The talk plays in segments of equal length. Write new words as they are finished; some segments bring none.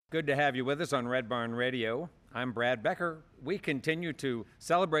Good to have you with us on Red Barn Radio. I'm Brad Becker. We continue to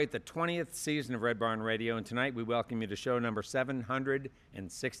celebrate the 20th season of Red Barn Radio, and tonight we welcome you to show number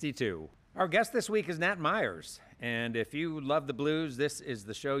 762. Our guest this week is Nat Myers, and if you love the blues, this is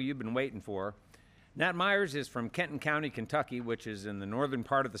the show you've been waiting for. Nat Myers is from Kenton County, Kentucky, which is in the northern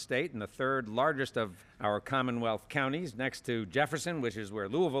part of the state and the third largest of our Commonwealth counties, next to Jefferson, which is where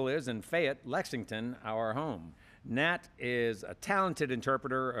Louisville is, and Fayette, Lexington, our home. Nat is a talented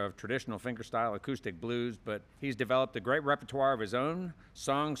interpreter of traditional fingerstyle acoustic blues, but he's developed a great repertoire of his own,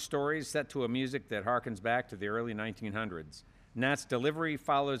 song stories set to a music that harkens back to the early 1900s. Nat's delivery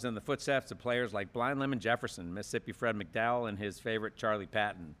follows in the footsteps of players like Blind Lemon Jefferson, Mississippi Fred McDowell, and his favorite Charlie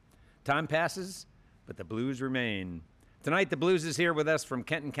Patton. Time passes, but the blues remain. Tonight, the blues is here with us from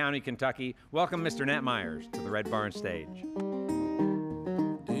Kenton County, Kentucky. Welcome, Mr. Nat Myers, to the Red Barn stage.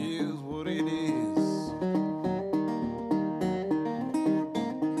 It is what it is.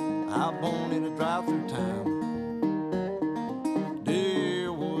 I'm born in a drive-through town.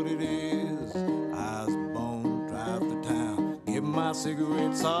 Dear, what it is. I was born to drive through town. Get my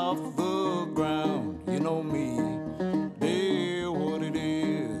cigarettes off the ground. You know me. Dear, what it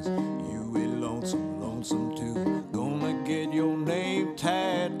is. You ain't lonesome, lonesome too. Gonna get your name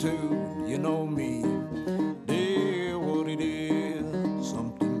tattooed. You know me. Dear, what it is.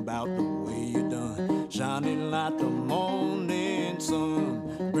 Something about the way you done. Shining like the morning sun.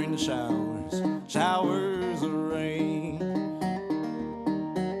 Bring the showers of rain.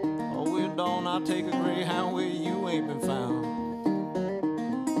 Oh, well, dawn, I'll take a Greyhound where you ain't been found.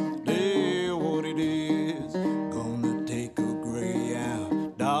 Dear, what it is. Gonna take a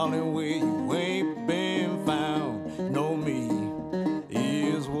Greyhound, darling, where you ain't been found. Know me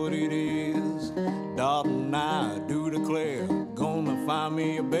is what it is. Darling, I do declare, gonna find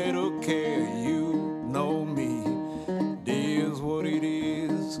me a better care. You know me is what it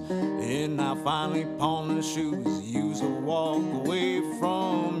is. And I finally pawn the shoes, use a walk away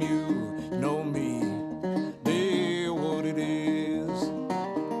from you. Know me, dear, what it is.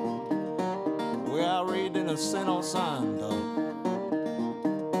 Well, I read in a cent on sign, dog.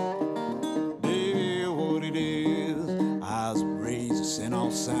 Dear, what it is. I was raised a cent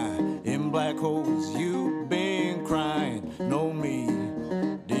on sign. In black holes, you've been crying. Know me,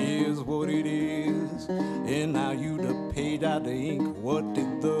 dear, what it is. And now you the page out the ink. What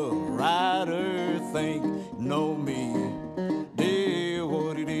did the writer think? Know me, dear,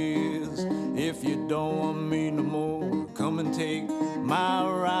 what it is. If you don't want me no more, come and take my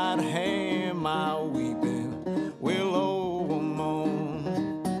right hand, my weeping willow moan.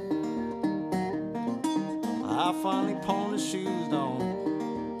 I finally pawned the shoes on.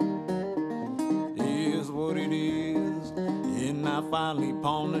 Is what it is. And I finally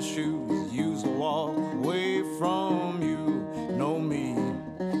pawned the shoes, used to walk away from you. Know me,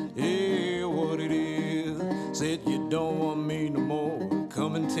 yeah, what it is. Said you don't want me no more.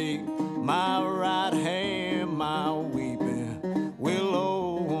 Come and take my right hand, my weeping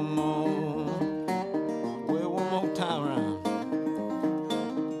willow moan. Well, one more time round.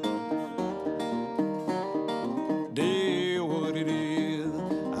 Dear, what it is.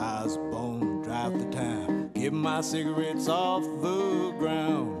 I was born to drive the town. Get my cigarettes off the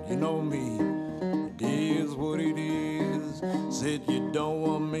ground. You know me, it is what it is. Said you don't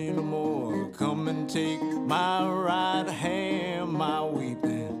want me no more. Come and take my right hand, my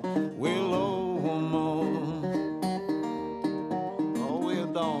weeping willow moan. Oh, well,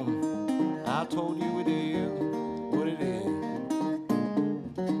 dawn, I told you it is what it is.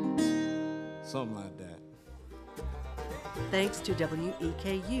 Something like that. Thanks to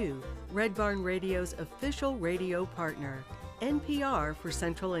WEKU, Red Barn Radio's official radio partner, NPR for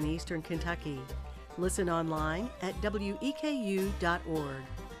Central and Eastern Kentucky. Listen online at weku.org.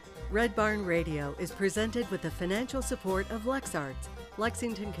 Red Barn Radio is presented with the financial support of LexArts,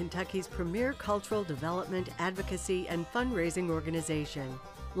 Lexington, Kentucky's premier cultural development, advocacy, and fundraising organization.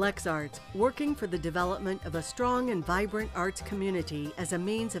 LexArts, working for the development of a strong and vibrant arts community as a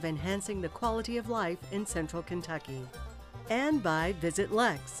means of enhancing the quality of life in Central Kentucky. And by Visit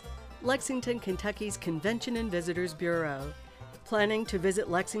Lex, Lexington, Kentucky's Convention and Visitors Bureau. Planning to visit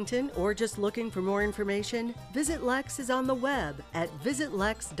Lexington or just looking for more information? Visit Lex is on the web at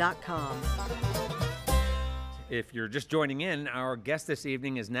visitlex.com. If you're just joining in, our guest this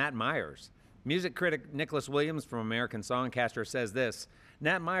evening is Nat Myers. Music critic Nicholas Williams from American Songcaster says this: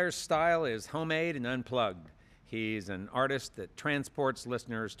 Nat Myers' style is homemade and unplugged. He's an artist that transports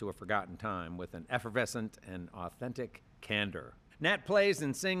listeners to a forgotten time with an effervescent and authentic candor. Nat plays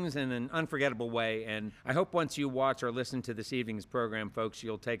and sings in an unforgettable way, and I hope once you watch or listen to this evening's program, folks,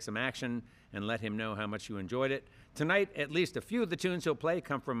 you'll take some action and let him know how much you enjoyed it. Tonight, at least a few of the tunes he'll play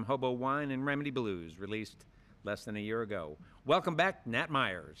come from Hobo Wine and Remedy Blues, released less than a year ago. Welcome back, Nat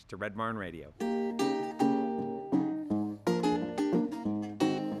Myers, to Red Barn Radio.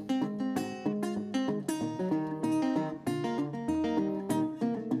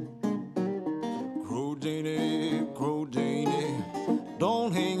 Crow Janie,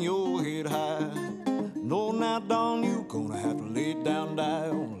 don't hang your head high. No, now, Don, you gonna have to lay down, die,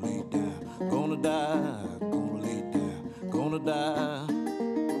 gonna lay down, gonna die, gonna lay down, gonna die.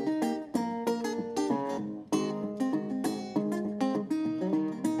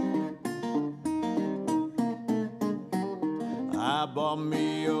 I bought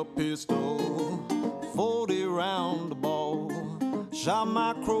me a pistol, 40 round the ball. Shot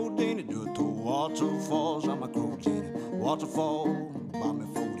my Crow Janie to a waterfall. Shot my Crow Janie, waterfall. Bought me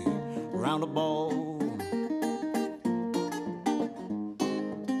 40 round the ball.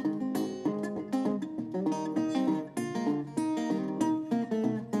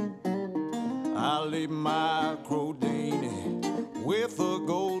 I laid my Crow Janie with a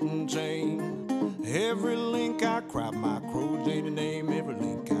golden chain. Every link I cried my Crow Janie name. Every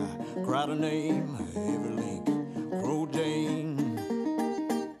link I cried her name. Every link, Crow Janie.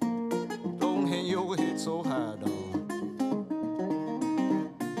 Don't hang your head so high, dog.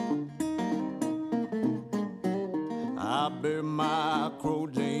 I buried my Crow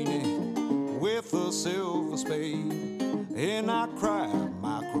Janie with a silver spade, and I cried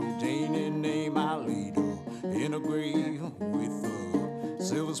my Crow Janie name. I laid her in a grave with a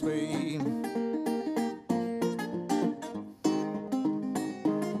silver spade.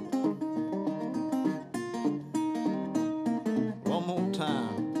 One more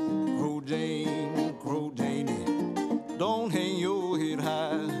time, Crow Janie, don't hang your head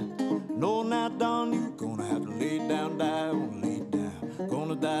high. No, now, Don, you gonna have to lay down, die, gonna lay down,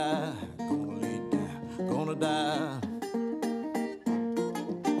 gonna die, gonna lay down, gonna die.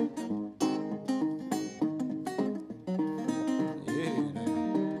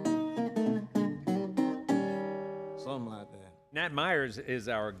 Nat Myers is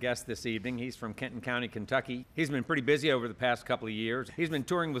our guest this evening. He's from Kenton County, Kentucky. He's been pretty busy over the past couple of years. He's been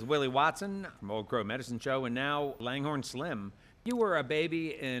touring with Willie Watson from Old Crow Medicine Show and now Langhorne Slim. You were a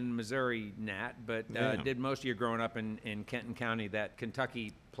baby in Missouri, Nat, but did most of your growing up in Kenton County, that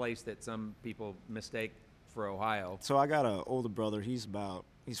Kentucky place that some people mistake for Ohio. So I got an older brother. He's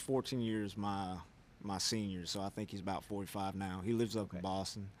 14 years my senior, so I think he's about 45 now. He lives up in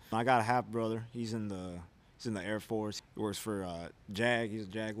Boston. I got a half brother. He's in the Air Force. He works for JAG. He's a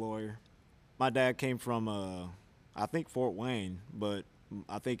JAG lawyer. My dad came from, I think, Fort Wayne, but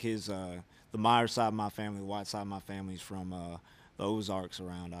I think the Myers side of my family, the White side of my family is from the Ozarks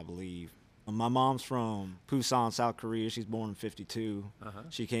around, I believe. My mom's from Busan, South Korea. She's born in 52.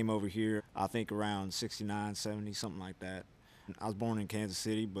 She came over here, I think, around 69, 70, something like that. I was born in Kansas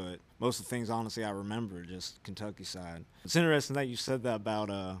City, but most of the things, honestly, I remember are just Kentucky side. It's interesting that you said that about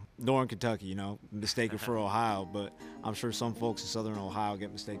Northern Kentucky, you know, mistaken for Ohio, but I'm sure some folks in Southern Ohio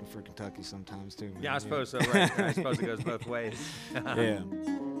get mistaken for Kentucky sometimes, too. Yeah, I suppose so, right. I suppose it goes both ways. Yeah.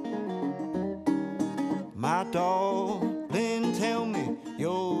 My darling, tell me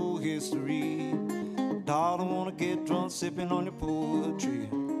your history. Darling, wanna get drunk sipping on your poetry.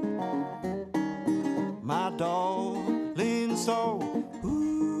 My darling soul,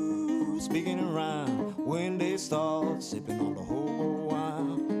 ooh, speaking in rhyme when they start sipping on the hobo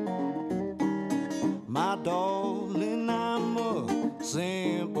wine. My darling, I'm a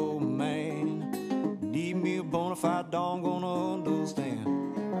simple man. Need me a bona fide dog, gonna understand.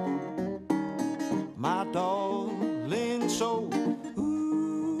 My darling soul,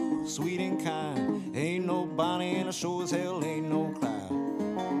 ooh, sweet and kind. Ain't no Bonnie and a sure as hell ain't no Clyde.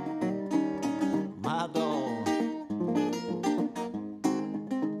 My dog.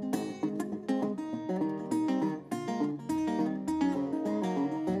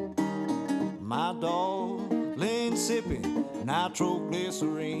 My darling sipping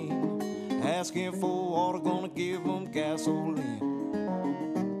nitroglycerine, asking for water, gonna give them gasoline.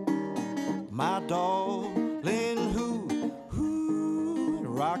 My darling, who,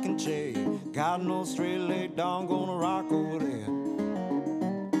 rockin' chair, got no straight leg, dog, gonna rock over there.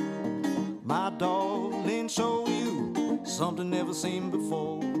 My darling, show you something never seen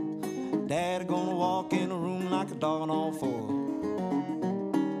before. Daddy gonna walk in the room like a dog on all four.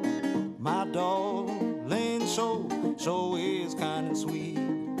 My darling, show is kind and sweet.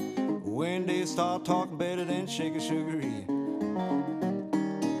 When they start talking better than Shaker Sugaree.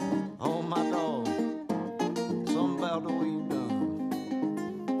 Oh, my dog, something about the way you done.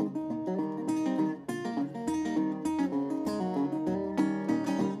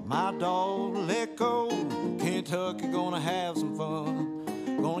 My dog let go, Kentucky have some fun.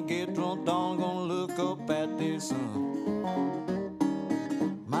 Gonna get drunk, dawn, gonna look up at the sun.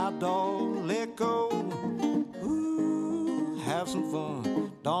 My dog, let go. Ooh, have some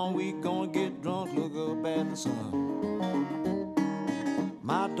fun. Dawn, we gonna get drunk, look up at the sun.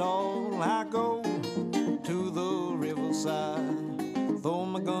 My dog, I go to the riverside. Throw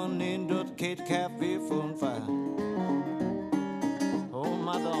my gun in the catch cafe for fire. Oh,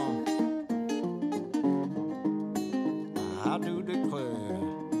 my dog, I do declare.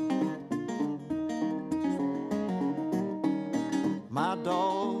 My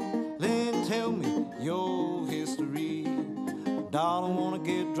darling, tell me your history. Darling, wanna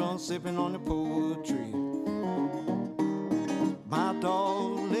get drunk sipping on your poetry. My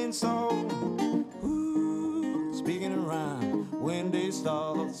darling song, ooh, speaking in rhyme. When they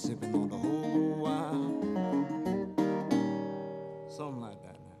start sipping on the whole wine. Something like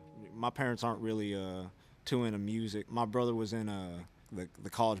that now. My parents aren't really too into music. My brother was in the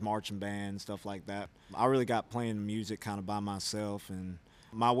college marching band, stuff like that. I really got playing music kind of by myself, and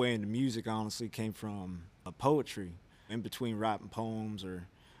my way into music honestly came from poetry. In between writing poems or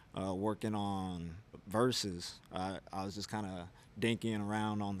working on verses, I was just kind of dinking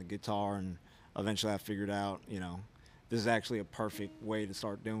around on the guitar, and eventually I figured out, you know, this is actually a perfect way to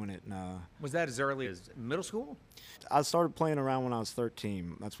start doing it. And, Was that as early as middle school? I started playing around when I was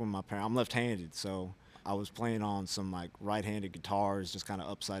 13. That's when I'm left-handed, so I was playing on some like right-handed guitars, just kind of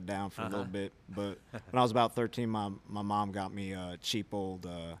upside down for a little bit. But when I was about 13, my mom got me a cheap old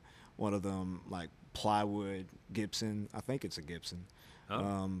one of them like plywood Gibson. I think it's a Gibson.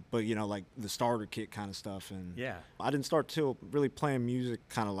 But you know, like the starter kit kind of stuff. And Yeah. I didn't start till really playing music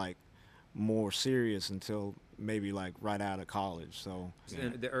kind of like more serious until maybe like right out of college. So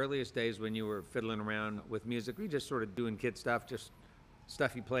In the earliest days when you were fiddling around with music, were you just sort of doing kid stuff, just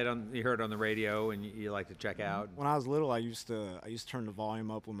stuff you heard on the radio and you like to check out? when I was little, I used to turn the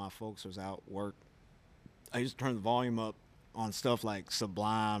volume up when my folks was out work. I used to turn the volume up on stuff like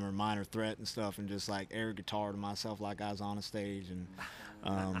Sublime or Minor Threat and stuff, and just like air guitar to myself like I was on a stage. And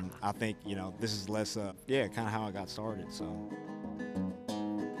I think, you know, this is less kind of how I got started. So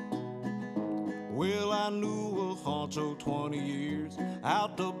Well, I knew a honcho 20 years.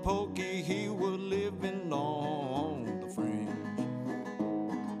 Out to Pokey, he was living on the fringe.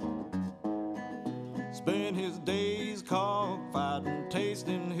 Spent his days cockfighting,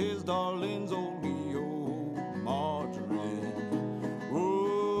 tasting his darling's old Leo margarine.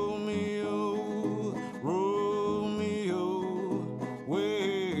 Romeo, Romeo, where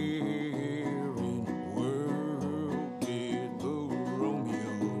in the world did the Romeo?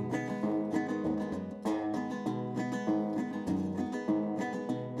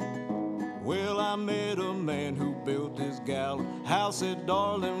 Well, I met a man who built this gal house, said,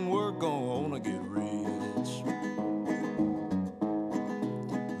 darling, we're gonna get rich.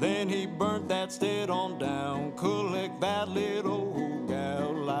 Then he burnt that stead on down, collect that little old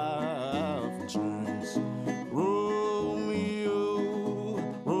gal life insurance. Romeo,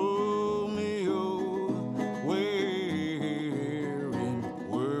 Romeo, where in the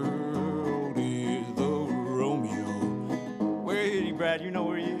world is the Romeo? where is he, Brad? You know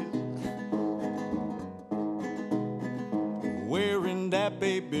where he is? Wearing that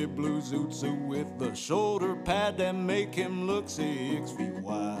baby blue zoot suit with the shoulder pad that make him look 6 feet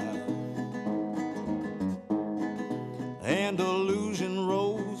wide. And illusion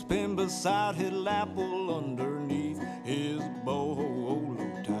rose pinned beside his lapel underneath his bolo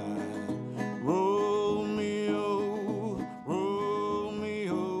tie. Romeo,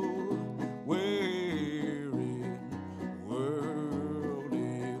 Romeo, where in the world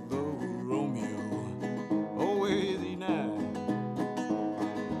is the Romeo? Oh, where is he now?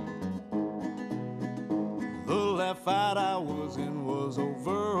 The last fight I was in was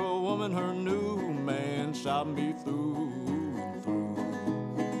over a woman, her new man shot me through and through.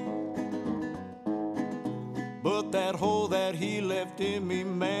 But that hole that he left in me,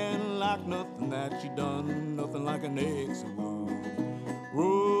 man, like nothing that you done, nothing like an ex would.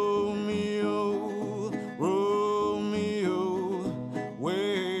 Romeo, Romeo,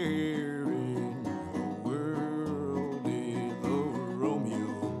 where in the world is the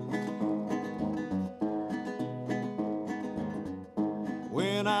Romeo?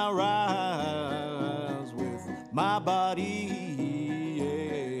 When I rise with my body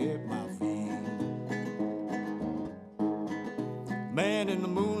at my feet, man in the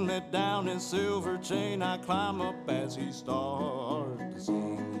moonlit down his silver chain, I climb up as he starts to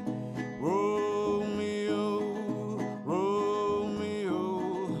sing. Romeo,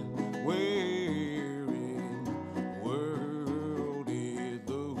 Romeo, where in the world is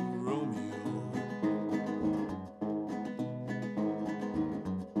the Romeo?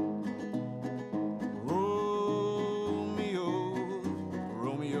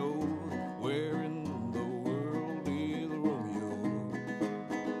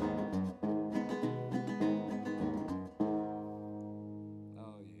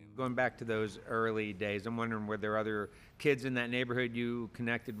 Going back to those early days, I'm wondering, were there other kids in that neighborhood you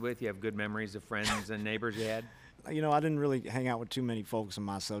connected with? You have good memories of friends and neighbors you had? You know, I didn't really hang out with too many folks in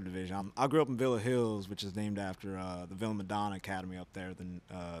my subdivision. I grew up in Villa Hills, which is named after the Villa Madonna Academy up there.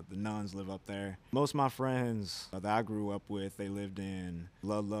 The nuns live up there. Most of my friends that I grew up with, they lived in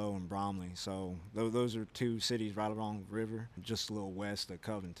Ludlow and Bromley. So those are two cities right along the river, just a little west of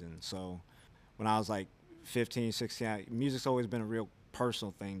Covington. So when I was like 15, 16, music's always been a real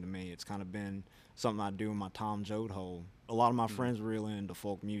personal thing to me. It's kind of been something I do in my Tom Joad hole. A lot of my friends were really into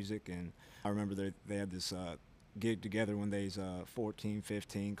folk music, and I remember they had this gig together when they was 14,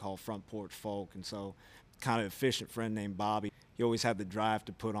 15 called Front Porch Folk, and so kind of efficient friend named Bobby, he always had the drive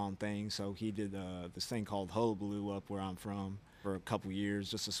to put on things, so he did this thing called Hullabaloo up where I'm from for a couple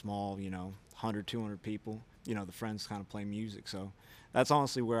years, just a small, 100, 200 people, the friends kind of play music. So that's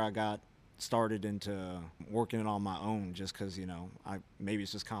honestly where I got started into working it on my own, just because, maybe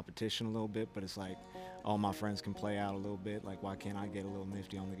it's just competition a little bit, but it's like all my friends can play out a little bit, like why can't I get a little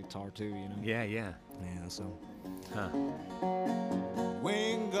nifty on the guitar too, Yeah. Yeah, so. Huh.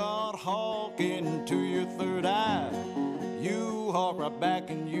 When God hawking to your third eye, you hawk right back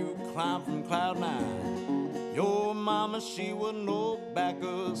and you climb from cloud nine. Your mama, she was no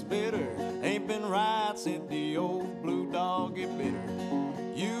backer spitter, ain't been right since the old blue dog get bitter.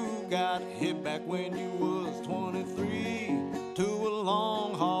 You got hit back when you was 23 to a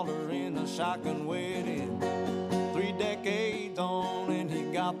long hauler in a shotgun wedding. 3 decades on and he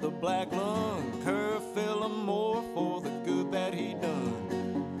got the black lung. Curve fill him more for the good that he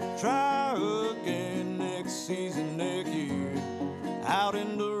done. Try again next season, next year. Out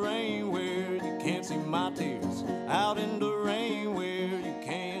in the rain where you can't see my tears. Out in the rain where you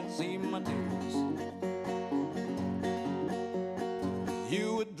can't see my tears.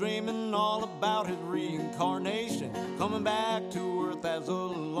 You were dreaming all about his reincarnation, coming back to earth as a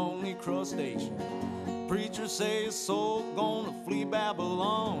lonely crustacean. Preachers say his soul gonna flee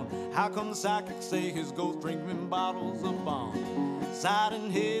Babylon. How come the psychics say his ghost drinking bottles of bomb?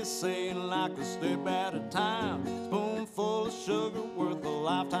 Siding his saying like a step at a time. Spoonful of sugar worth a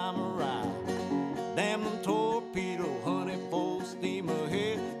lifetime of ride. Damn them torpedo, honey, full steam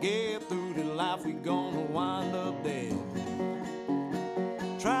ahead. Get through the life, we gonna wind up dead.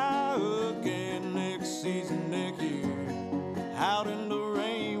 Try again next season, next year. Out in the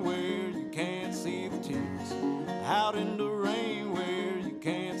rain where you can't see the tears. Out in the rain where you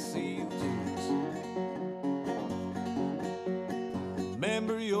can't see the tears.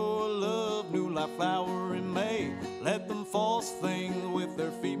 Remember your love, new life flower in May. Let them false things with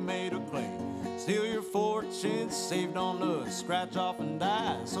their feet made of clay steal your fortune saved on us, scratch off and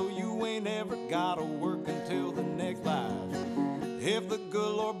die. So you ain't ever gotta work until the next life. If the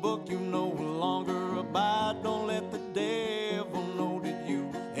good Lord book you no longer abide, don't let the devil know that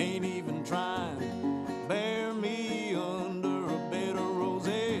you ain't even trying. Bury me under a bed of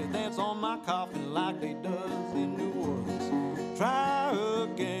roses, dance on my coffin like they does in New Orleans. Try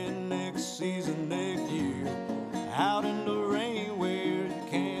again next season, next year. Out in the rain where you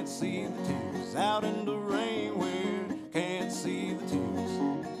can't see the tears. Out in the rain where you can't see the tears.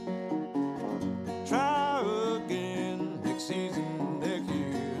 Try again next season, next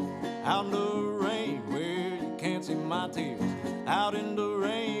year. Out in the rain where you can't see my tears. Out in the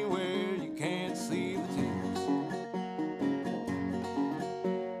rain where you can't see the tears.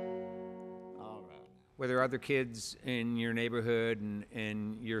 All right. Were there other kids in your neighborhood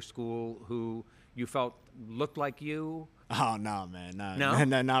and your school who you felt looked like you? Oh, no, man. No?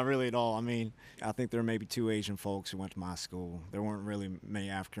 No? Not really at all. I mean, I think there were maybe 2 Asian folks who went to my school. There weren't really many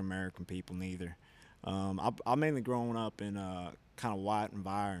African-American people neither. I mainly grown up in kind of white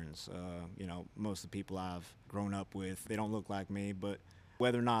environs. Most of the people I've grown up with, they don't look like me, but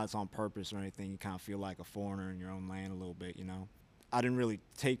whether or not it's on purpose or anything, you kind of feel like a foreigner in your own land a little bit, I didn't really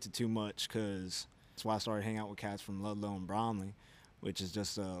take to too much because that's why I started hanging out with cats from Ludlow and Bromley, which is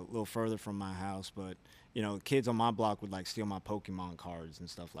just a little further from my house. But, kids on my block would, steal my Pokemon cards and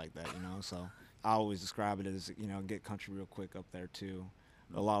stuff like that, So I always describe it as, get country real quick up there, too.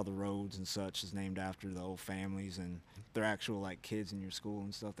 A lot of the roads and such is named after the old families, and they're actual, kids in your school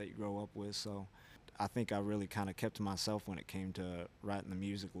and stuff that you grow up with. So I think I really kind of kept to myself when it came to writing the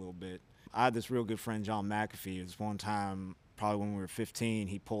music a little bit. I had this real good friend, John McAfee. This one time, probably when we were 15,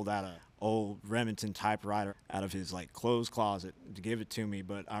 he pulled out an old Remington typewriter out of his clothes closet to give it to me.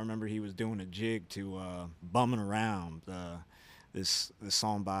 But I remember he was doing a jig to "Bumming Around," this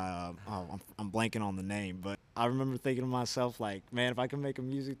song by I'm blanking on the name, but I remember thinking to myself, man, if I can make some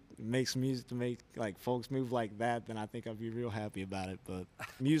music to make folks move like that, then I think I'd be real happy about it. But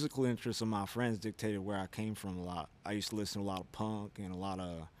musical interests of my friends dictated where I came from a lot. I used to listen to a lot of punk and a lot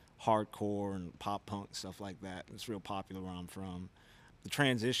of hardcore and pop punk stuff like that. It's real popular where I'm from. The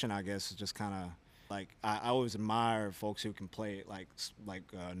transition, I guess, is just kind of like I always admire folks who can play it like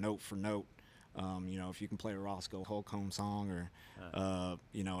note for note. You know, if you can play a Roscoe Holcomb song or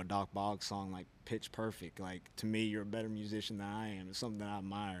you know, a Doc Boggs song like pitch perfect, like to me you're a better musician than I am. It's something that I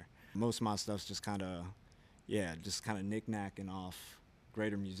admire. Most of my stuff's just kind of knick-knacking off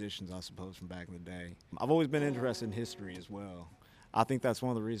greater musicians, I suppose, from back in the day. I've always been interested in history as well. I think that's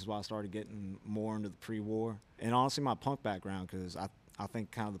one of the reasons why I started getting more into the pre-war. And honestly, my punk background, because I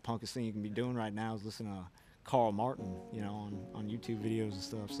think kind of the punkest thing you can be doing right now is listening to Carl Martin, you know, on YouTube videos and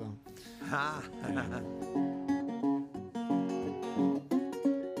stuff. So, yeah.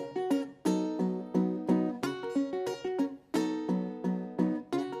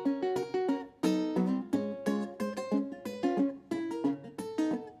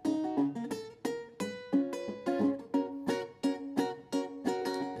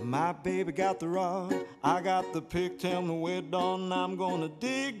 My baby got the rod, I got the pick. Tell me where, dawn, I'm gonna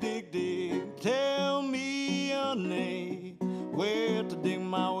dig, dig, dig. Tell me, honey, where to dig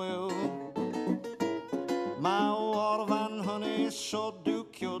my well. My water vine, honey, sure do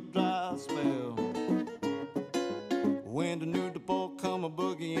cure dry spell. When the new depot come a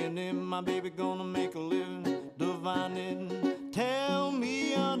boogieing in, my baby gonna make a living divining. Tell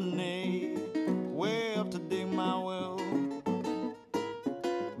me, honey, where to dig my well.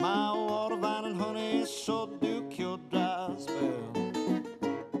 My water vine and honey sure do cure dry spell.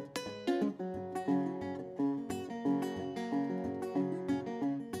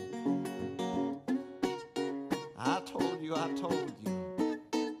 I told you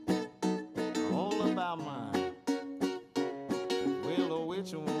all about my willow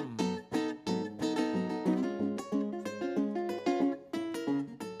witch woman.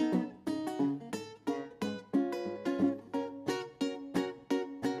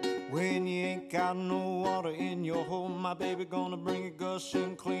 When you ain't got no water in your home, my baby gonna bring it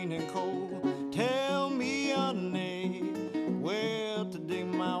gushing clean and cold. Tell me, honey, where to dig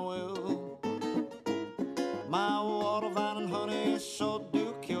my well. My water vine and honey sure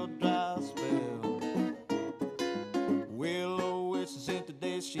do cure dry spell. Willow witch since the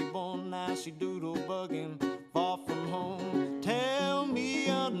day she born, now she doodle bugging far from home. Tell me,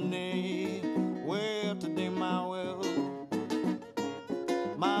 honey, where to dig my well.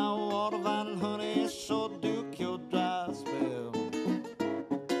 My water vine and honey sure do cure dry spell.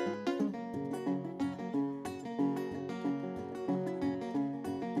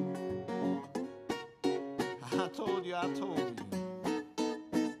 I told you. I'll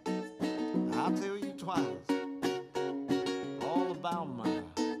tell you twice. All about my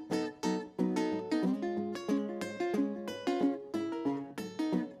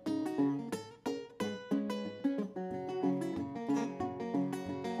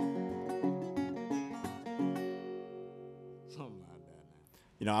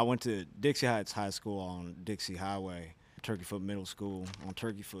You know, I went to Dixie Heights High School on Dixie Highway, Turkeyfoot Middle School on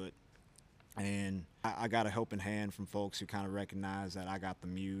Turkeyfoot. And I got a helping hand from folks who kind of recognize that I got the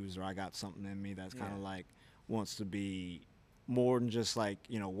muse or I got something in me that's kind of like wants to be more than just like,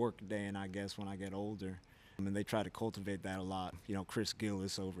 you know, work a day, and I guess when I get older. And they try to cultivate that a lot. You know, Chris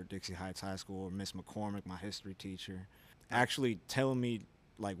Gillis over at Dixie Heights High School, or Miss McCormick, my history teacher, actually telling me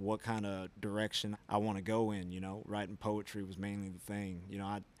like what kind of direction I want to go in. You know, writing poetry was mainly the thing. You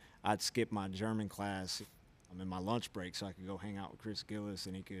know, I'd skip my German class in my lunch break so I could go hang out with Chris Gillis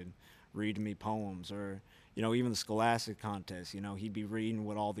and he could read me poems. Or, you know, even the Scholastic contest, you know, he'd be reading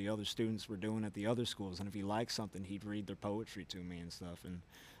what all the other students were doing at the other schools, and if he liked something, he'd read their poetry to me and stuff. And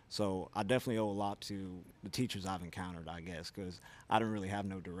so I definitely owe a lot to the teachers I've encountered, I guess, because I didn't really have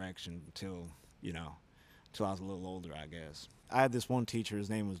no direction until, you know, until I was a little older, I guess. I had this one teacher, his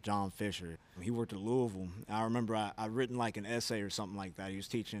name was John Fisher. He worked at Louisville. I remember I'd written like an essay or something like that. He was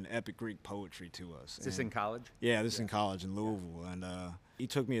teaching epic Greek poetry to us. Is this in college? Yeah, this is in college in Louisville. And he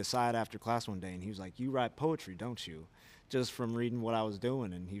took me aside after class one day and he was like, "You write poetry, don't you?" Just from reading what I was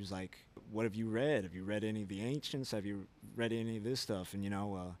doing. And he was like, "What have you read? Have you read any of the ancients? Have you read any of this stuff?" And, you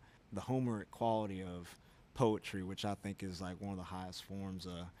know, the Homeric quality of poetry, which I think is like one of the highest forms,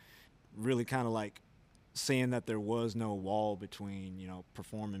 really kind of like seeing that there was no wall between, you know,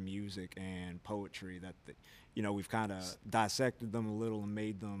 performing music and poetry, that, you know, we've kind of dissected them a little and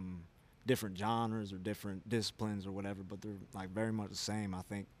made them different genres or different disciplines or whatever, but they're like very much the same, I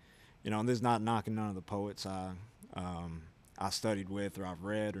think. You know, and this is not knocking none of the poets I studied with or I've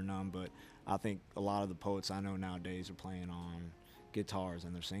read or none, but I think a lot of the poets I know nowadays are playing on guitars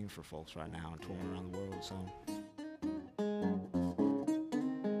and they're singing for folks right now and touring around the world, so.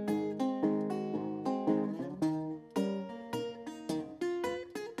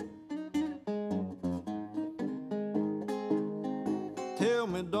 Tell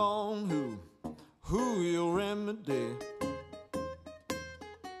me, Dawn, who your remedy?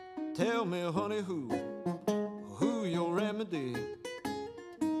 Tell me, honey, who your remedy?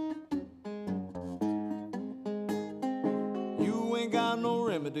 You ain't got no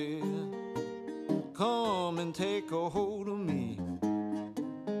remedy. Come and take a hold of me.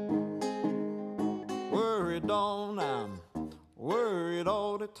 Worried, Dawn, I'm worried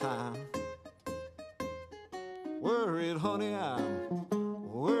all the time. Worried, honey, I'm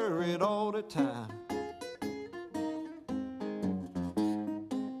worried all the time.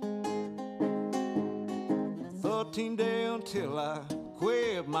 13 days until I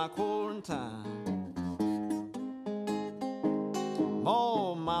quit my quarantine.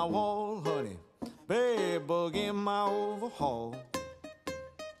 On my wall, honey, bed bug in my overhaul.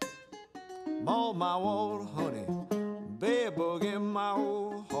 On my wall, honey, bed bug in my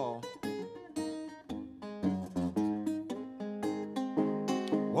overhaul.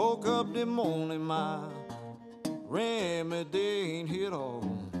 Woke up this morning, my remedy ain't hit all.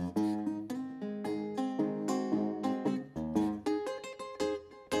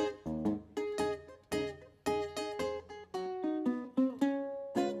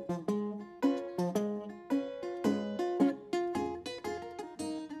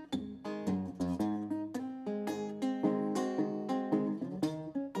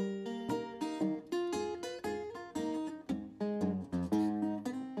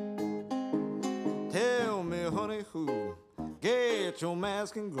 Tell me, honey, who get your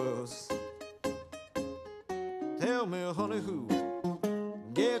mask and gloves? Tell me, honey, who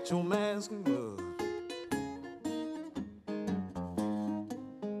get your mask and gloves?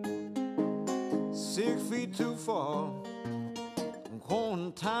 6 feet too far,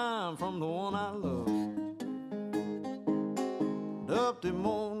 quarantine from the one I love. Up the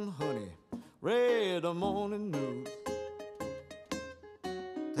morning, honey, read the morning news.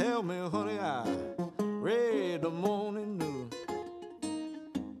 Tell me, honey, I read the morning news.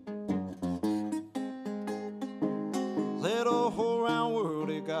 Let the whole round world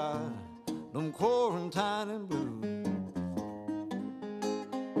they got them quarantining blues.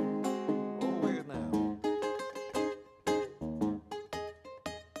 Oh, wait now.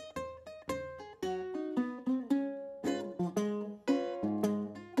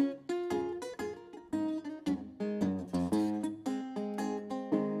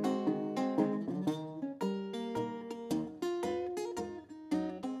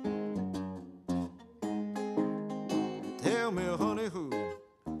 Tell me, honey, who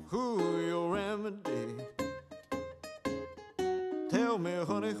your remedy? Tell me,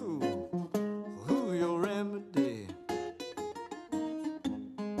 honey, who your remedy?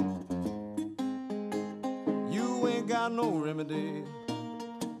 You ain't got no remedy.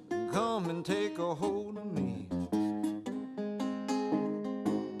 Come and take a hold of me.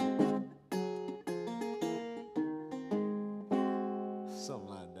 Something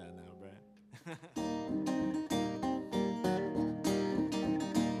like that now, Brad.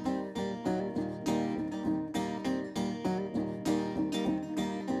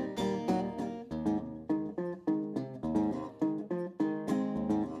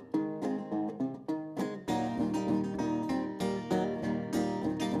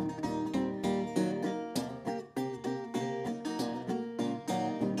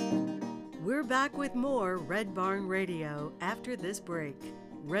 We're back with more Red Barn Radio after this break.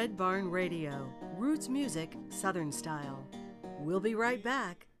 Red Barn Radio, roots music, Southern style. We'll be right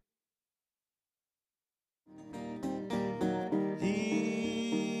back.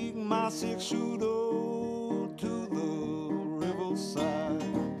 Take my 6-shooter to the riverside.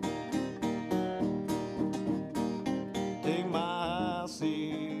 Take my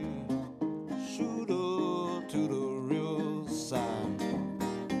 6-shooter to the riverside.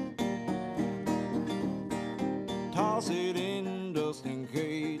 Toss it in dust and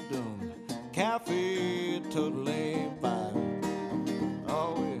Caden, cafe to lay by.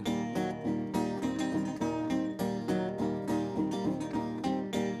 Oh, yeah.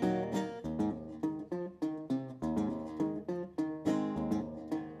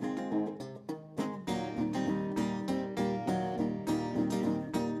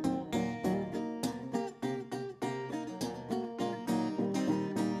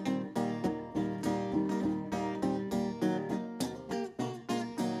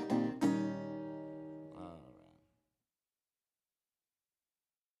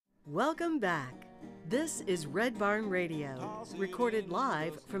 Welcome back. This is Red Barn Radio, recorded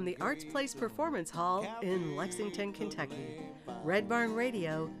live from the Arts Place Performance Hall in Lexington, Kentucky. Red Barn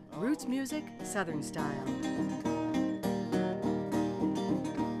Radio, roots music, Southern style.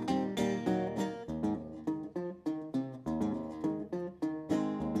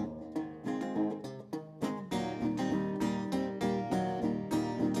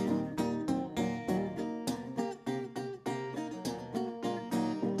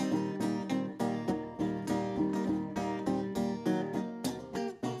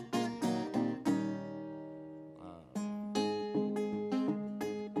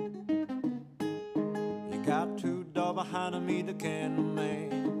 Got two doors behind me, the candle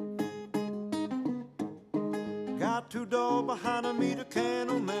man. Got two doors behind me, the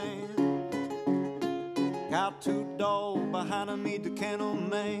candle man. Got two doors behind me, the candle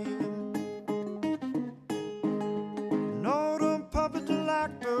man. No, the puppet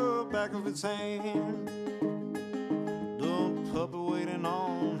like the back of his hand. The puppet waiting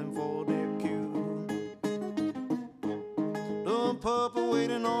on him for their cue. The puppet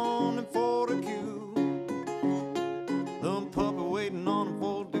waiting on him for the cue. The puppet waiting on him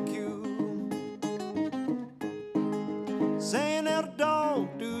for the cue. Saying that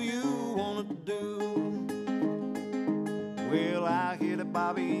dog, do you wanna do? Well, I hear that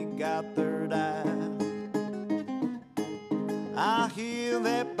Bobby got third eye. I hear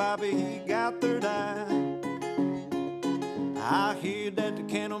that Bobby, he got third eye. I hear that the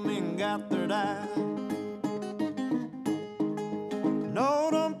candleman got third eye. No,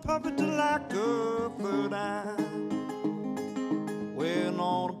 them puppet like a third eye. Well,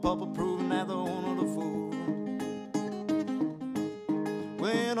 no, the puppet proving that the owner the fool.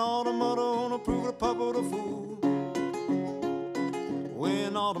 When all the mother owner prove the puppet the fool.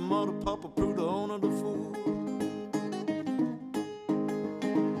 When all the mother puppet prove the owner the fool.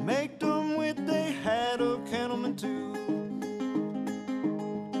 Make them with they had a candleman too.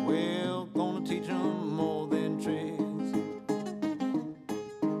 Well, gonna teach them more than tricks.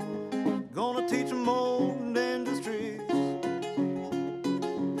 Gonna teach them more than just tricks.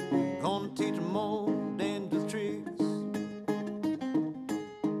 Gonna teach them more than just tricks.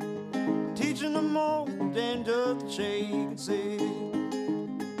 Teaching them more than just shake and say.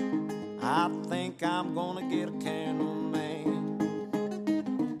 I think I'm gonna get a candle man.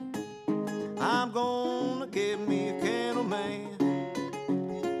 I'm gonna get me a candle man.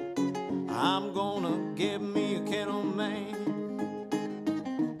 I'm gonna get me a candle man.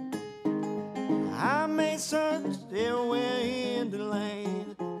 I may search everywhere in the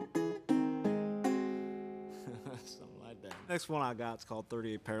land. Something like that. Next one I got is called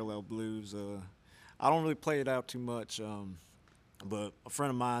 38 Parallel Blues. I don't really play it out too much, but a friend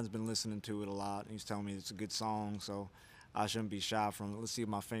of mine's been listening to it a lot, and he's telling me it's a good song, so I shouldn't be shy from it. Let's see if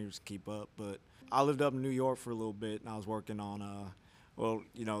my fingers keep up. But I lived up in New York for a little bit, and I was working on, well,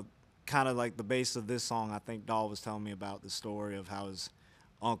 you know, kind of like the base of this song. I think Dahl was telling me about the story of how his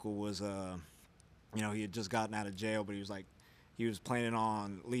uncle was, you know, he had just gotten out of jail, but he was planning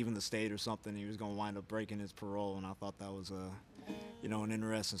on leaving the state or something. He was going to wind up breaking his parole, and I thought that was, you know, an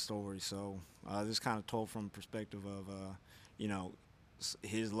interesting story. So this kind of told from perspective of, you know,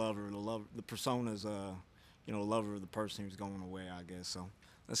 his lover, the persona's, you know, lover of the person who's going away, I guess. So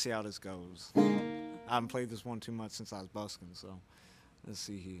let's see how this goes. I haven't played this one too much since I was busking, so let's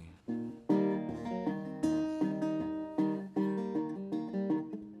see here.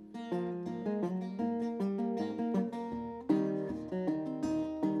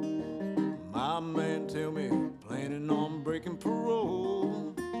 My man tell me, planning on breaking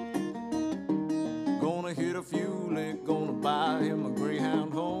parole. Gonna hit a few lick, gonna buy him a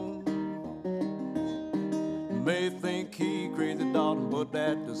Greyhound home. May think he crazy Dalton, but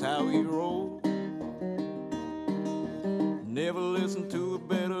that is how he rolls. Never listen to a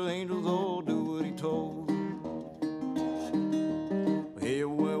better angels or do what he told. Hey,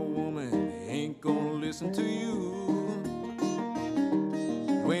 well, woman, ain't gonna listen to you.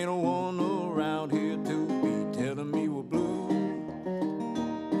 You ain't a one around here to be telling me we're blue.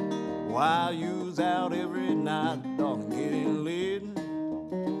 While you's out every night, darling, getting lit,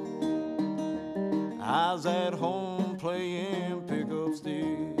 I was at home playing pickup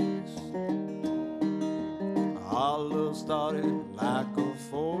sticks. Our love started like a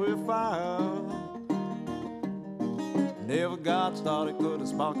 45. Never got started 'cause the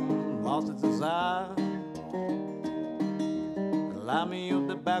sparking lost its desire. Lie me up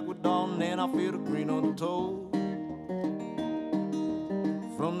the back with Dalton and I feel the green on the toe.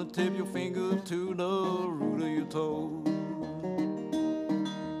 From the tip of your finger to the root of your toe.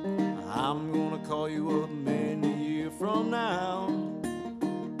 I'm gonna call you up many years from now.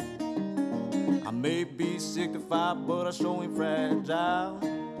 I may be 65, but I sure ain't fragile.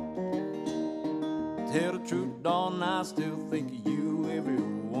 Tell the truth, Dawn, I still think of you every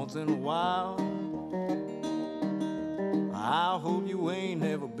once in a while. I hope you ain't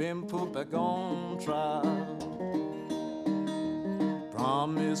never been put back on trial.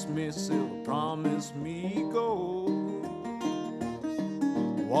 Promise me silver, promise me gold.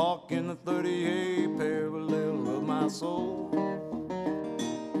 Walk in the 38 parallel of my soul.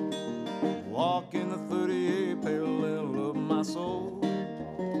 Walk in the 38 parallel of my soul.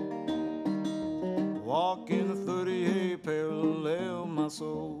 Walk in the 38 parallel of my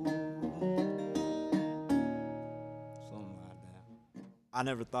soul. I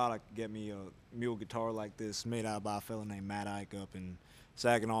never thought I could get me a mule guitar like this made out by a fella named Matt Ike up in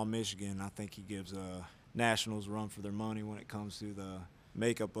Saginaw, Michigan. I think he gives Nationals a run for their money when it comes to the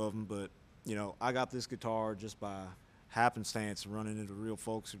makeup of them. But, you know, I got this guitar just by happenstance, running into real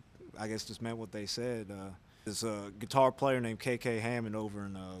folks who I guess just meant what they said. There's a guitar player named KK Hammond over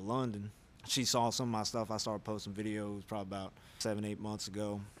in London. She saw some of my stuff. I started posting videos probably about 7-8 months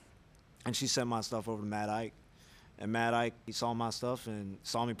ago. And she sent my stuff over to Matt Ike. And Matt Ike, he saw my stuff and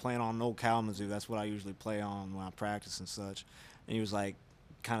saw me playing on an old Kalamazoo. That's what I usually play on when I practice and such. And he was like,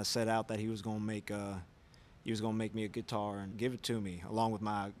 kind of set out that he was gonna make me a guitar and give it to me, along with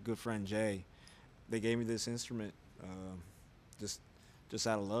my good friend Jay. They gave me this instrument just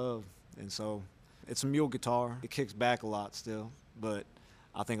out of love. And so it's a mule guitar. It kicks back a lot still, but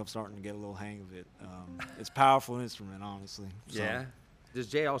I think I'm starting to get a little hang of it. It's a powerful instrument, honestly. So. Yeah. Does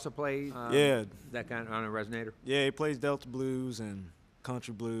Jay also play yeah. that kind on a resonator? Yeah, he plays Delta blues and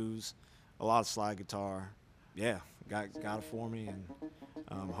country blues, a lot of slide guitar. Yeah, got it for me, and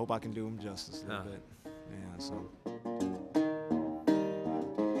hope I can do him justice a little bit. Yeah, so.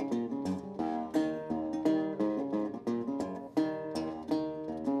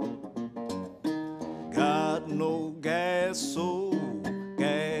 Got no gas, so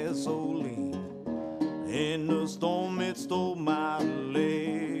gasoline. In the storm, it stole my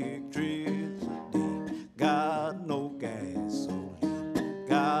electricity. Got no gasoline.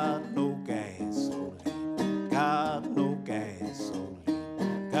 Got no gasoline. Got no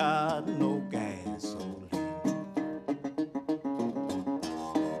gasoline. Got no gasoline.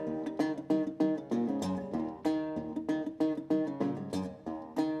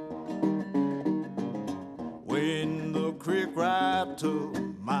 When the creek right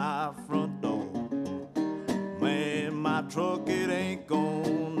to my front door, man, my truck, it ain't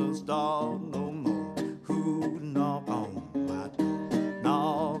gonna start no more. Who knock on my door,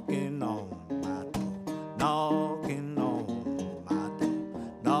 knocking on my door, knocking on my door,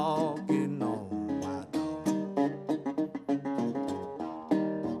 knocking on my door.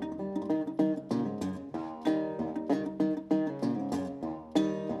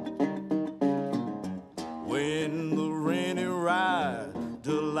 When the rainy ride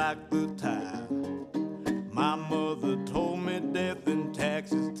to like the tide, my mother told me death and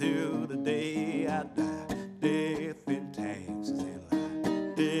taxes till the day I die. Death and taxes till I,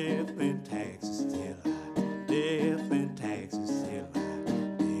 death and taxes till I, death and taxes till I,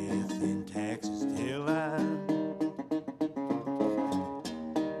 death and taxes till I.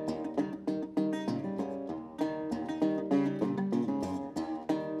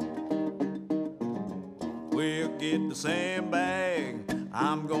 We'll get the sandbag,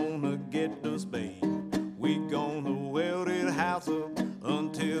 I'm gonna get the spade. We gonna weld it house up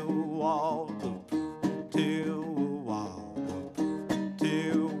until we're waterproof, till we're waterproof,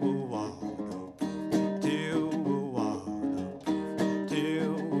 till we're waterproof, till we're waterproof,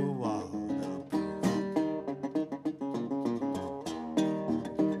 till we're waterproof.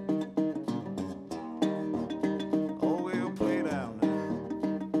 Oh, we'll play down now.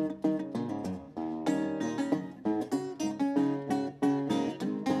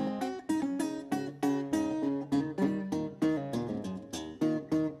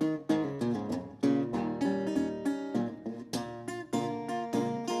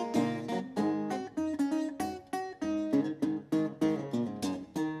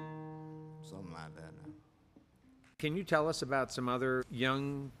 Something like that now. Can you tell us about some other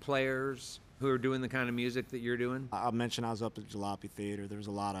young players who are doing the kind of music that you're doing? I mentioned I was up at Jalopy Theater. There's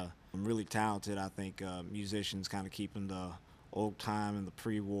a lot of really talented, I think, musicians kind of keeping the old time and the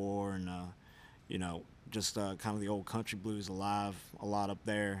pre-war and, you know, just kind of the old country blues alive a lot up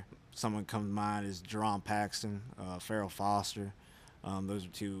there. Someone comes to mind is Jerome Paxton, Farrell Foster. Those are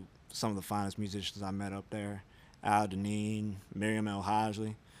some of the finest musicians I met up there. Al Deneen, Miriam L.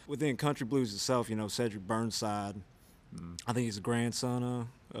 Hodgley. Within country blues itself, you know, Cedric Burnside, I think he's a grandson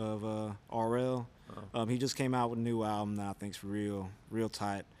of RL. He just came out with a new album that I think's real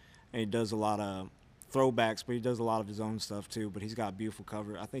tight. And he does a lot of throwbacks, but he does a lot of his own stuff too. But he's got a beautiful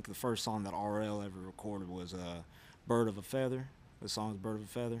cover. I think the first song that RL ever recorded was Bird of a Feather. The song's Bird of a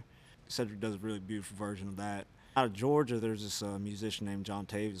Feather. Cedric does a really beautiful version of that. Out of Georgia, there's this musician named John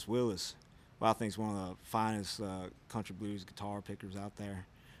Tavis Willis, who I think is one of the finest country blues guitar pickers out there.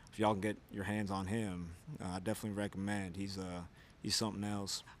 If y'all can get your hands on him, I definitely recommend. He's something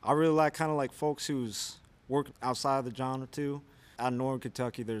else. I really like kind of like folks who's work outside the genre too. Out in Northern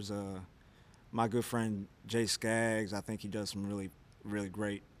Kentucky, there's my good friend Jay Skaggs. I think he does some really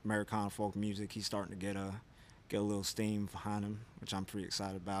great Americana folk music. He's starting to get a little steam behind him, which I'm pretty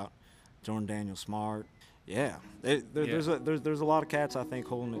excited about. Jordan Daniel Smart. Yeah, there's a lot of cats I think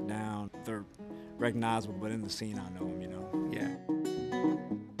holding it down. They're recognizable, but in the scene I know them, you know. Yeah.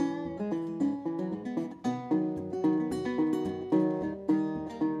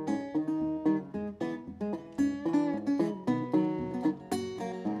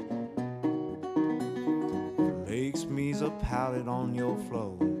 Makes me's a pallet on your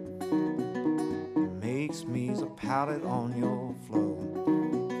floor. Makes me's a pallet on your floor.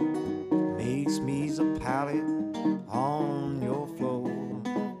 Makes me's a pallet on your floor.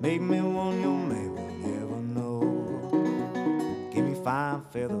 Make me one your man will never know. Give me fine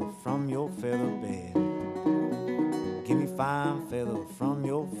feather from your feather bed. Give me fine feather from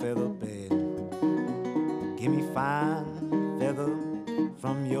your feather bed. Give me fine feather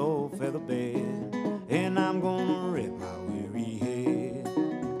from your feather bed. And I'm gonna rip my weary head.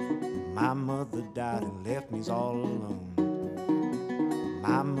 My mother died and left me's all alone.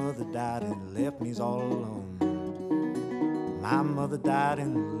 My mother died and left me's all alone. My mother died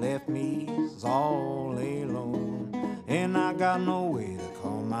and left me's all alone. And I got no way to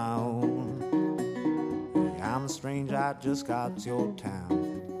call my own. I'm a stranger, I just got to your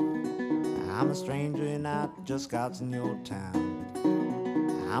town. I'm a stranger and I just got in your town.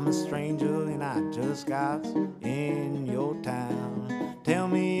 I'm a stranger and I just got in your town. Tell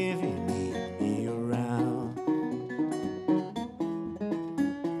me if you need me around.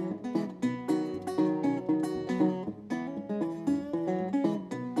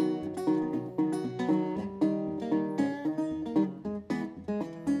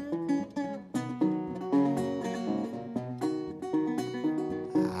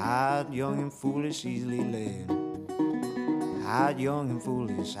 Eyed, young and foolish, easily led. Eyed, young and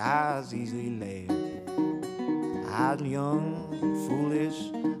foolish, eyes easily led. Eyed, young and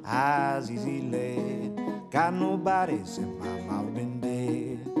foolish, eyes easily led. Got nobody since my mama been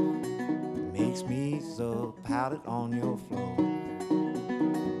dead. Makes me's a pallet on your floor.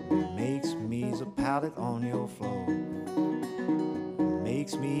 Makes me's a pallet on your floor.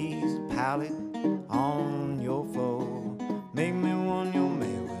 Makes me's a pallet on your floor. Make me one your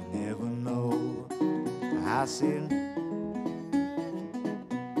man will never know. I said,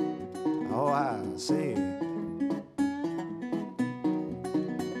 oh, I said,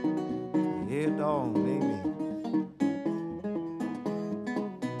 yeah, dog, baby.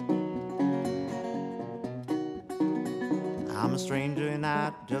 I'm a stranger and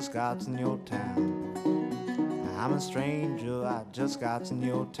I just got in your town. I'm a stranger, I just got in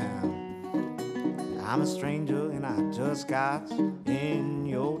your town. I'm a stranger and I just got in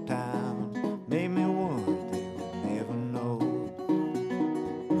your town. Made me one they would never know.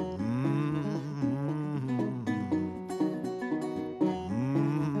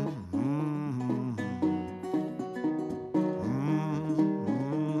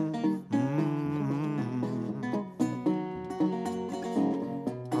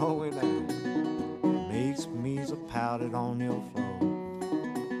 Oh, wait now. Makes me's a powdered on your floor.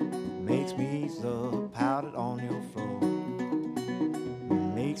 Makes me's a pallet on your floor.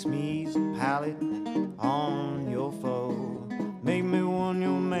 Makes me's a pallet on your floor. Make me one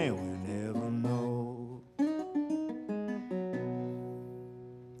your man will never know.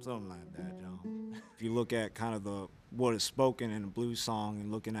 Something like that, John. If you look at kind of what is spoken in a blues song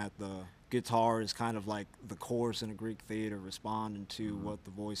and looking at the guitar is kind of like the chorus in a Greek theater responding to what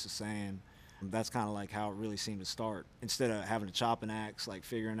the voice is saying. That's kind of like how it really seemed to start. Instead of having to chop an axe, like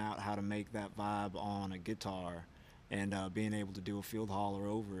figuring out how to make that vibe on a guitar and being able to do a field holler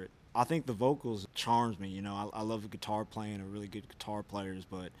over it. I think the vocals charms me, you know. I love the guitar playing of really good guitar players,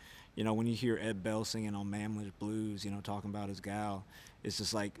 but, you know, when you hear Ed Bell singing on Mamlish Blues, you know, talking about his gal, it's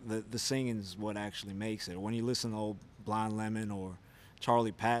just like the singing is what actually makes it. When you listen to old Blind Lemon or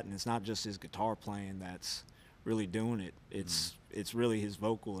Charlie Patton, it's not just his guitar playing that's really doing it. It's really his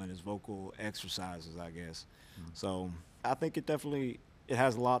vocal and his vocal exercises, I guess. So I think it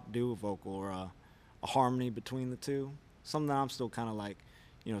has a lot to do with vocal or a harmony between the two. Something that I'm still kind of like,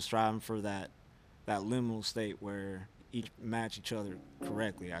 you know, striving for that liminal state where each match each other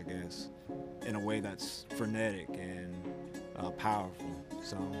correctly, I guess, in a way that's frenetic and powerful.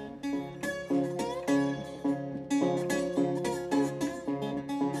 So.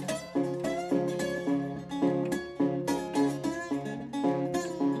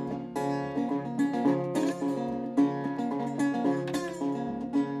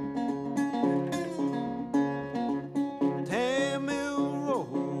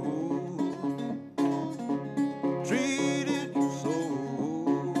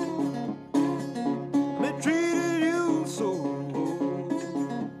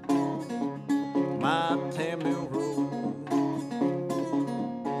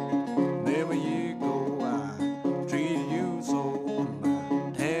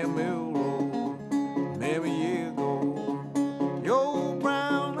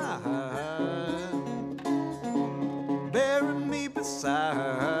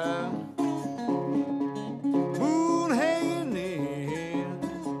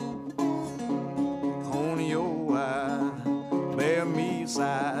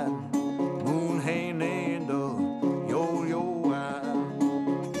 inside. Moon hanging in the yo-yo eye.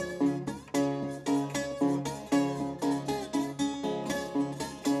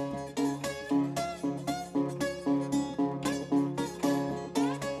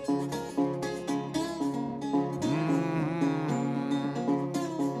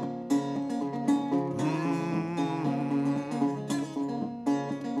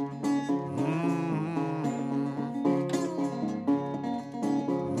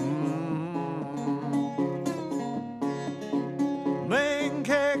 Man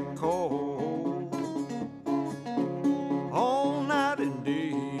can't call all night and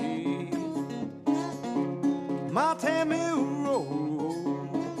day. My Tamil road,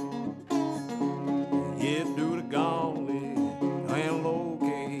 yeah, do the gauntlet and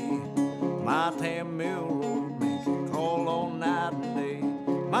locate. My Tamil road, man can call all night and day.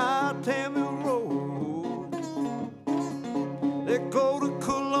 My Tamil road, let go to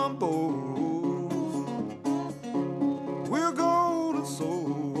Colombo. We'll go to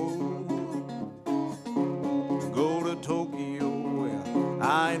Seoul, go to Tokyo, where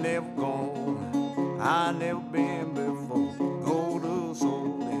I ain't never gone, I never been before. Go to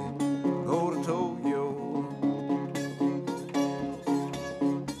Seoul and go to Tokyo.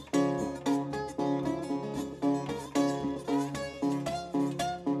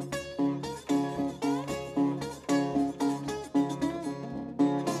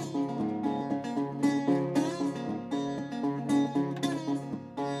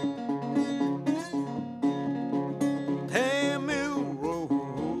 Tamil Road,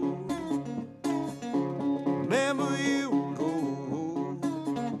 remember you go,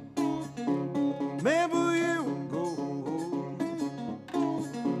 remember you go.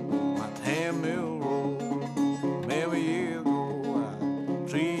 My Tamil Road, remember you go. I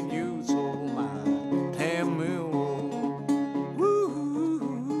treat you so, my Tamil Road. Woo,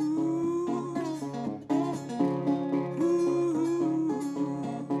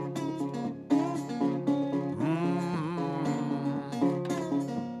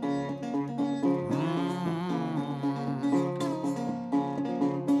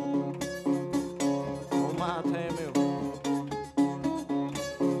 oh, my Tamil Road.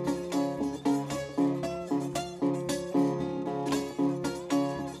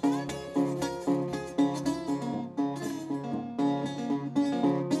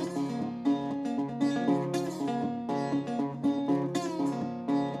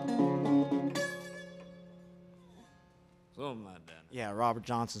 Something like that. Yeah, Robert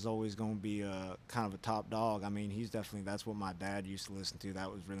Johnson's always going to be kind of a top dog. I mean, that's what my dad used to listen to.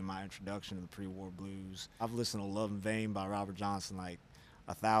 That was really my introduction to the pre-war blues. I've listened to Love in Vain by Robert Johnson like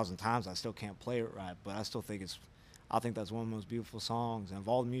 1,000 times. I still can't play it right, but I think that's one of the most beautiful songs. And of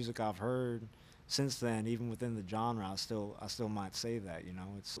all the music I've heard since then, even within the genre, I still might say that, you know.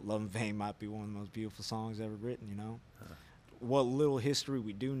 Love in Vain might be one of the most beautiful songs ever written, you know. What little history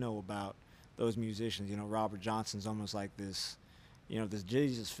we do know about those musicians, you know, Robert Johnson's almost like this, you know, this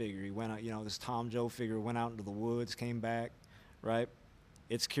Jesus figure. He went out, you know, this Tom Joe figure, went out into the woods, came back, right?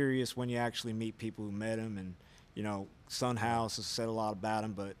 It's curious when you actually meet people who met him, and, you know, Son House has said a lot about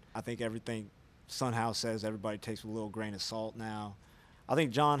him, but I think everything Son House says, everybody takes with a little grain of salt now. I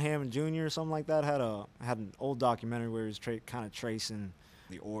think John Hammond Jr. or something like that had an old documentary where he was kind of tracing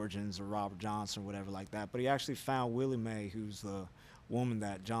the origins of Robert Johnson or whatever like that, but he actually found Willie Mae, who's the woman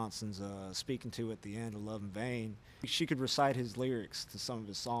that Johnson's speaking to at the end of Love in Vain. She could recite his lyrics to some of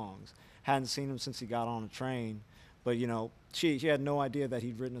his songs. Hadn't seen him since he got on a train, but, you know, she had no idea that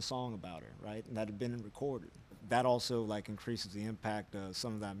he'd written a song about her, right, and that had been recorded. That also, like, increases the impact of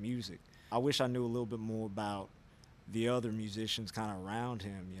some of that music. I wish I knew a little bit more about the other musicians kind of around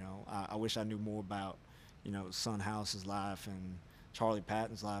him, you know. I wish I knew more about, you know, Son House's life and Charlie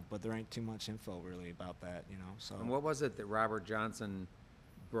Patton's life, but there ain't too much info really about that, you know. So. And what was it that Robert Johnson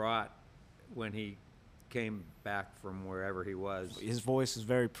brought when he came back from wherever he was? His voice is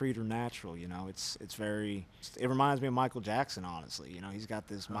very preternatural, you know. It reminds me of Michael Jackson, honestly. You know, he's got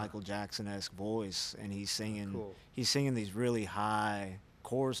this Michael Jackson-esque voice, and he's singing these really high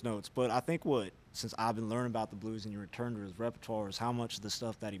chorus notes. But I think since I've been learning about the blues and you return to his repertoire, is how much of the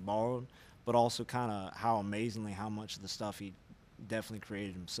stuff that he borrowed, but also kind of how much of the stuff he definitely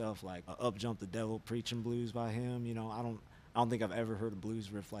created himself, like Up Jump the Devil Preaching Blues by him. You know, I don't think I've ever heard a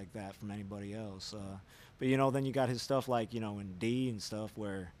blues riff like that from anybody else. But, you know, then you got his stuff like, you know, in D and stuff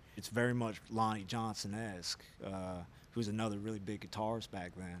where it's very much Lonnie Johnson-esque, who's another really big guitarist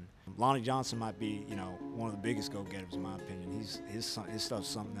back then. Lonnie Johnson might be, you know, one of the biggest go-getters in my opinion. His stuff's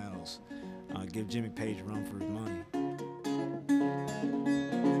something else. Give Jimmy Page a run for his money.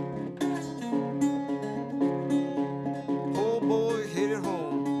 Oh boy, hit it home.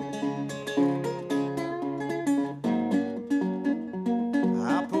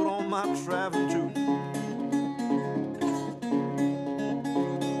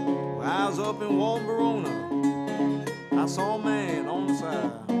 was up in Walton, Verona, I saw a man on the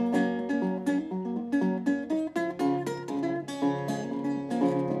side.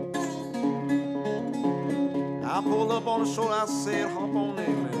 I pulled up on the shore, I said, hop on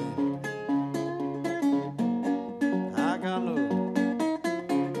in, man. I got no.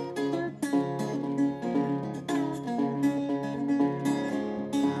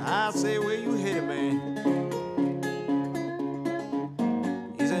 I said, where you headed, man?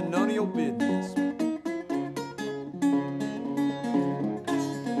 He said, none of your business.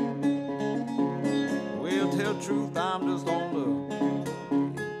 Well, tell the truth, I'm just on the.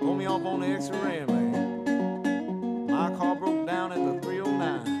 Pull me off on the exit ramp, man. My car broke down at the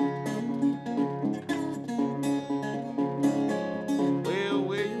 309. Well,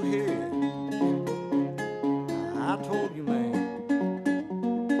 where you headed? I told you,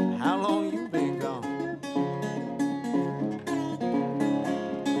 man. How long you been gone?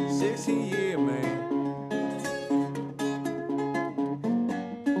 16 years, man.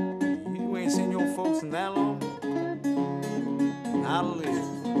 You ain't seen your folks in that long? Not a little.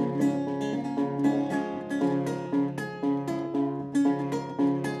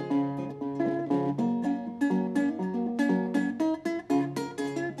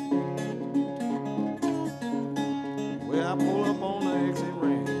 Well, I pull up on the exit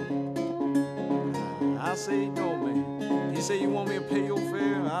ramp. I say, no, man. He say, you want me to pay your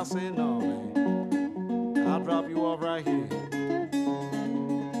fare? I say, no, man. I'll drop you off right here.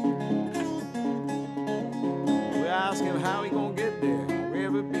 We ask him how he gonna get there,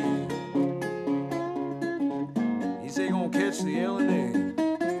 wherever it be. He say, he gonna catch the L&N.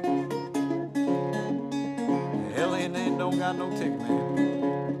 The L&N don't got no ticket,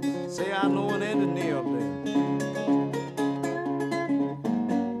 man. Say, I know an engineer up there.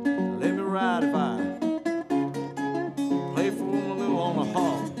 Let me ride if I play for him a little on the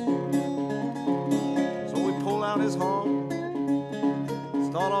hog. So we pull out his hog,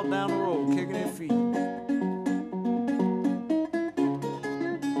 start off down the road, kicking his feet.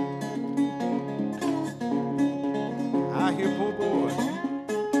 I hear poor boy.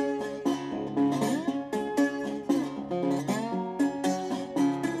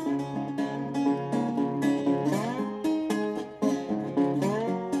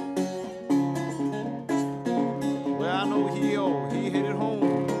 Well, I know he headed home.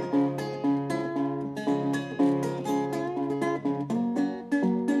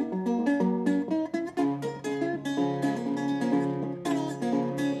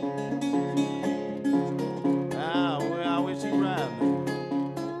 Well, I wish he'd ride me.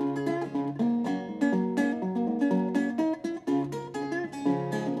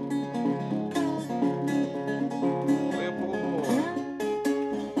 Well, poor boy.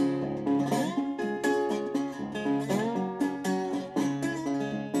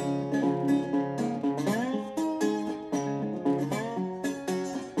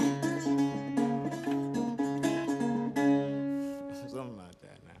 Something like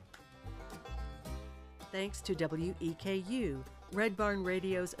that now. Thanks to WEKU, Red Barn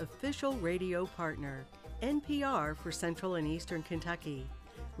Radio's official radio partner, NPR for Central and Eastern Kentucky.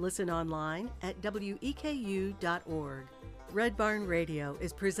 Listen online at weku.org. Red Barn Radio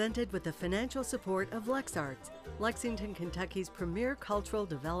is presented with the financial support of LexArts, Lexington, Kentucky's premier cultural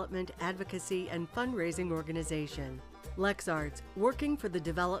development, advocacy, and fundraising organization. LexArts, working for the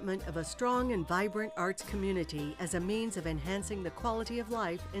development of a strong and vibrant arts community as a means of enhancing the quality of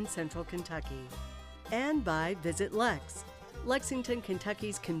life in Central Kentucky. And by Visit Lex, Lexington,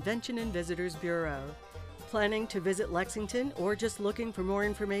 Kentucky's Convention and Visitors Bureau. Planning to visit Lexington or just looking for more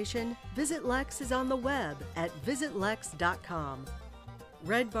information? Visit Lex is on the web at visitlex.com.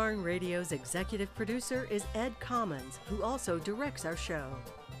 Red Barn Radio's executive producer is Ed Commons, who also directs our show.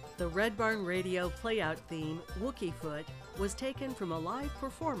 The Red Barn Radio playout theme, Wookiefoot, was taken from a live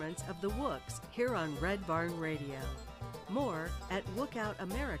performance of the Wooks here on Red Barn Radio. More at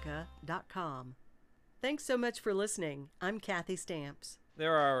wookoutamerica.com. Thanks so much for listening. I'm Kathy Stamps.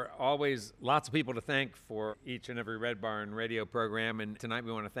 There are always lots of people to thank for each and every Red Barn radio program, and tonight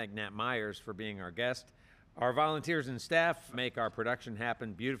we want to thank Nat Myers for being our guest. Our volunteers and staff make our production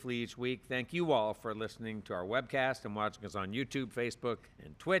happen beautifully each week. Thank you all for listening to our webcast and watching us on YouTube, Facebook,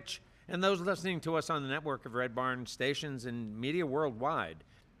 and Twitch, and those listening to us on the network of Red Barn stations and media worldwide.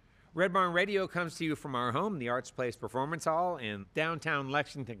 Red Barn Radio comes to you from our home, the Arts Place Performance Hall in downtown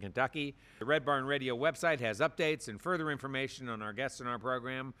Lexington, Kentucky. The Red Barn Radio website has updates and further information on our guests in our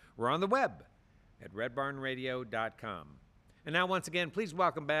program. We're on the web at redbarnradio.com. And now, once again, please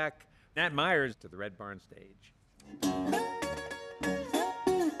welcome back Nat Myers to the Red Barn stage.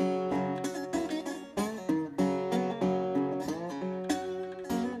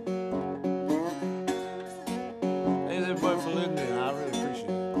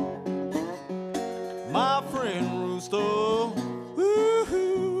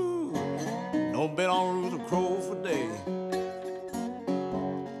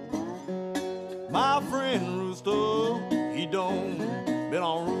 My friend Rooster, he don't been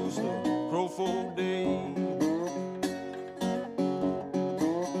on Rooster Crow for days.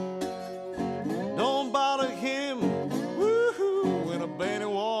 Don't bother him, woo-hoo, when a bandit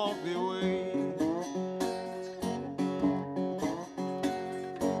walk away.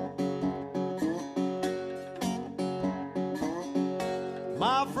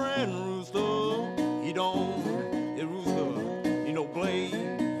 My friend Rooster, he don't, it Rooster, he no blade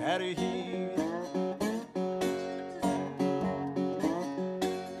out of here.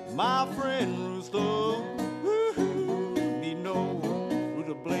 My friend Rooster, woo-hoo, he no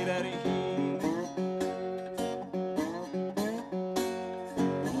Rooster blade out of here.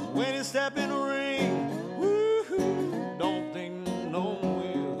 When he step in the ring, woo-hoo, don't think no will.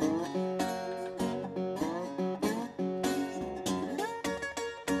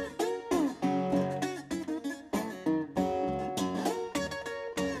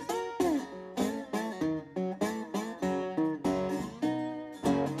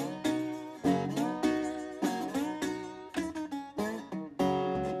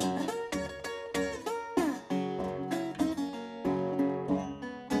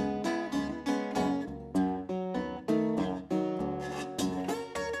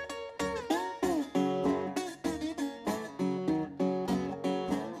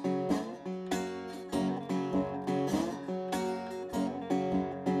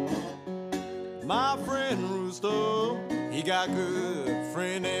 My friend Rooster, he got good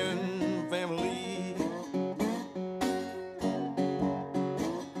friend and family.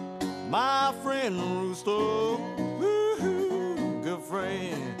 My friend Rooster, woo-hoo, good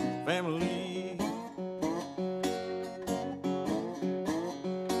friend, family.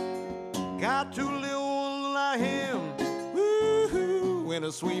 Got two little ones like him, woo-hoo, when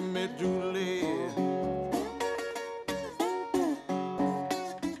a sweet Miss Juliet.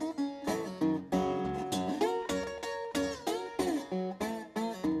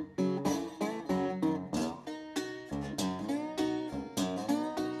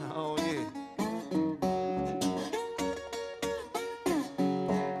 Oh, yeah.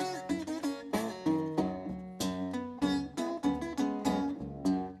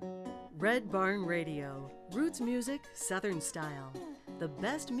 Red Barn Radio, roots music, Southern style. The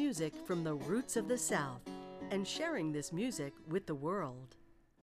best music from the roots of the South, and sharing this music with the world.